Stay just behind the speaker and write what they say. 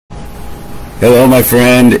Hello, my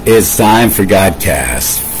friend. It's time for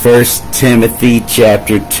Godcast. 1 Timothy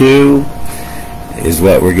chapter 2 is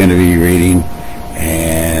what we're going to be reading.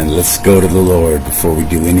 And let's go to the Lord before we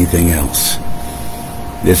do anything else.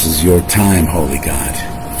 This is your time, Holy God,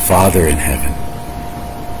 Father in heaven,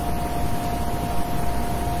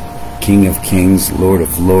 King of kings, Lord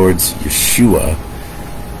of lords, Yeshua,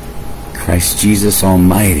 Christ Jesus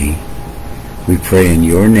Almighty. We pray in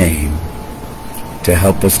your name to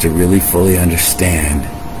help us to really fully understand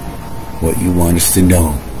what you want us to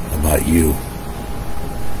know about you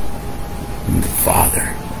and the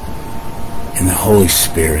Father and the Holy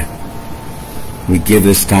Spirit. We give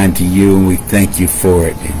this time to you and we thank you for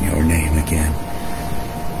it in your name again.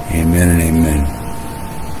 Amen and amen.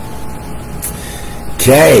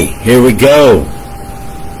 Okay, here we go.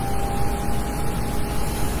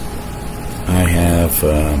 I have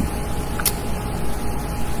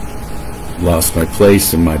lost my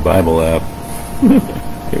place in my Bible app.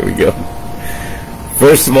 Here we go.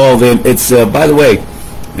 First of all, then, it's by the way,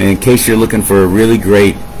 in case you're looking for a really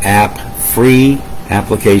great app, free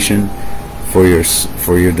application for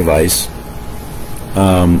your device,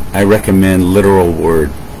 I recommend Literal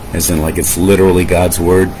Word, as in like it's literally God's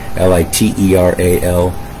Word.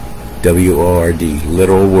 LITERALWORD.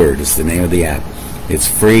 Literal Word is the name of the app. It's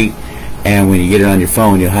free. And when you get it on your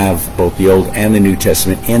phone, you'll have both the Old and the New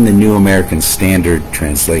Testament in the New American Standard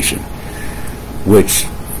Translation, which,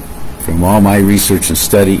 from all my research and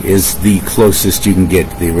study, is the closest you can get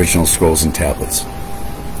to the original scrolls and tablets.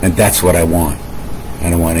 And that's what I want.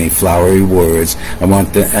 I don't want any flowery words. I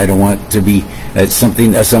don't want to be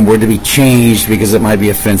some word to be changed because it might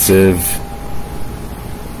be offensive.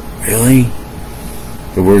 Really?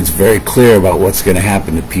 The word's very clear about what's going to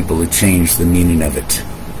happen to people who change the meaning of it.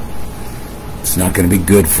 It's not going to be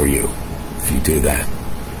good for you if you do that.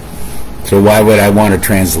 So why would I want a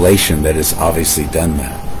translation that has obviously done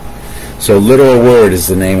that? So Literal Word is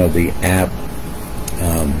the name of the app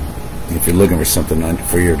if you're looking for something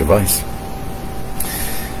for your device.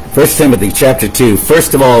 1 Timothy chapter 2.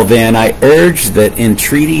 First of all, then, I urge that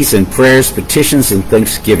entreaties and prayers, petitions and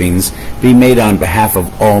thanksgivings be made on behalf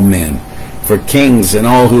of all men, for kings and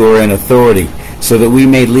all who are in authority, so that we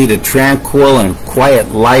may lead a tranquil and quiet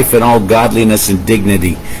life in all godliness and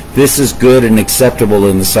dignity. This is good and acceptable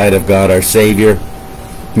in the sight of God our Savior,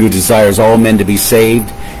 who desires all men to be saved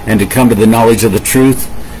and to come to the knowledge of the truth.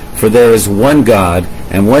 For there is one God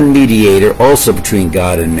and one mediator also between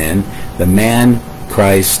God and men, the man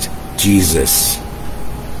Christ Jesus,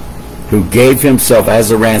 who gave himself as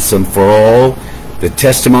a ransom for all, the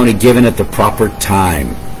testimony given at the proper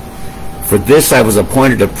time. For this I was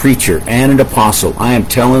appointed a preacher and an apostle. I am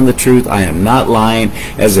telling the truth. I am not lying,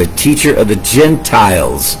 as a teacher of the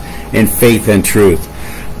Gentiles in faith and truth.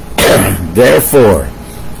 Therefore,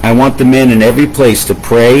 I want the men in every place to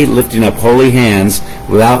pray, lifting up holy hands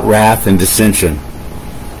without wrath and dissension.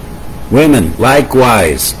 Women,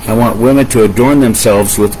 likewise, I want women to adorn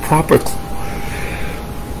themselves with proper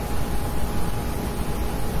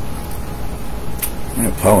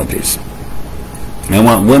I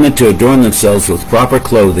want women to adorn themselves with proper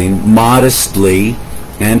clothing, modestly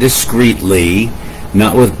and discreetly,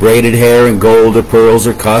 not with braided hair and gold or pearls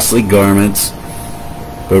or costly garments,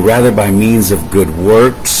 but rather by means of good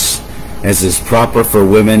works, as is proper for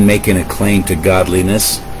women making a claim to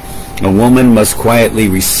godliness. A woman must quietly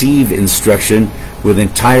receive instruction with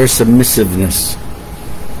entire submissiveness.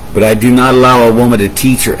 But I do not allow a woman to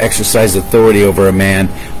teach or exercise authority over a man,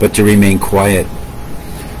 but to remain quiet.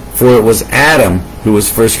 For it was Adam who was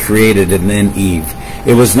first created, and then Eve.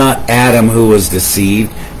 It was not Adam who was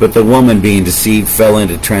deceived, but the woman being deceived fell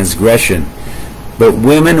into transgression. But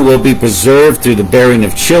women will be preserved through the bearing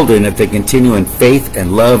of children if they continue in faith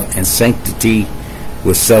and love and sanctity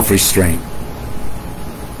with self-restraint.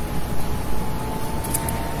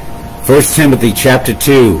 1 Timothy chapter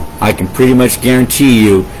 2. I can pretty much guarantee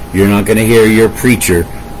you're not going to hear your preacher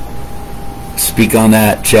speak on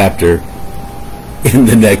that chapter in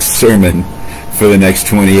the next sermon for the next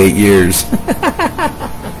 28 years.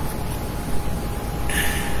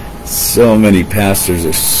 So many pastors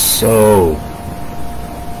are so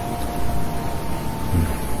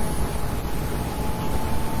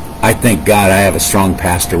I thank God I have a strong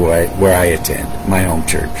pastor where I attend, my home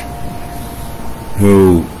church,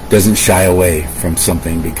 who doesn't shy away from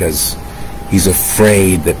something because he's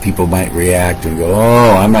afraid that people might react and go,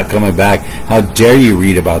 oh, I'm not coming back. How dare you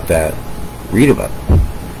read about that? Read about it.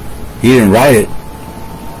 He didn't write it.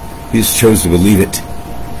 He just chose to believe it.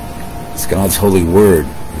 It's God's holy word.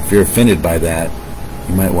 If you're offended by that,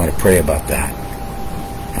 you might want to pray about that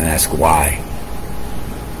and ask why.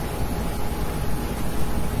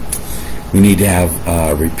 We need to have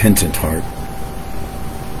a repentant heart.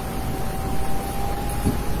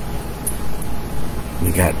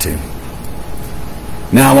 We got to.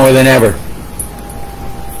 Now more than ever.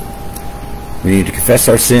 We need to confess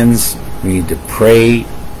our sins. We need to pray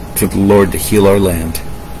to the Lord to heal our land.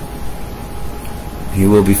 He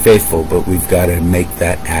will be faithful, but we've got to make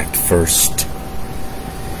that act first.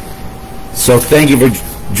 So thank you for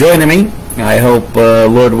joining me. I hope,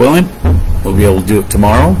 Lord willing, we'll be able to do it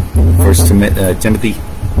tomorrow. 1 Timothy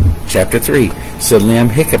chapter 3. Suddenly I'm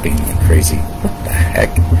hiccuping like crazy. What the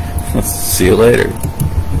heck? See you later.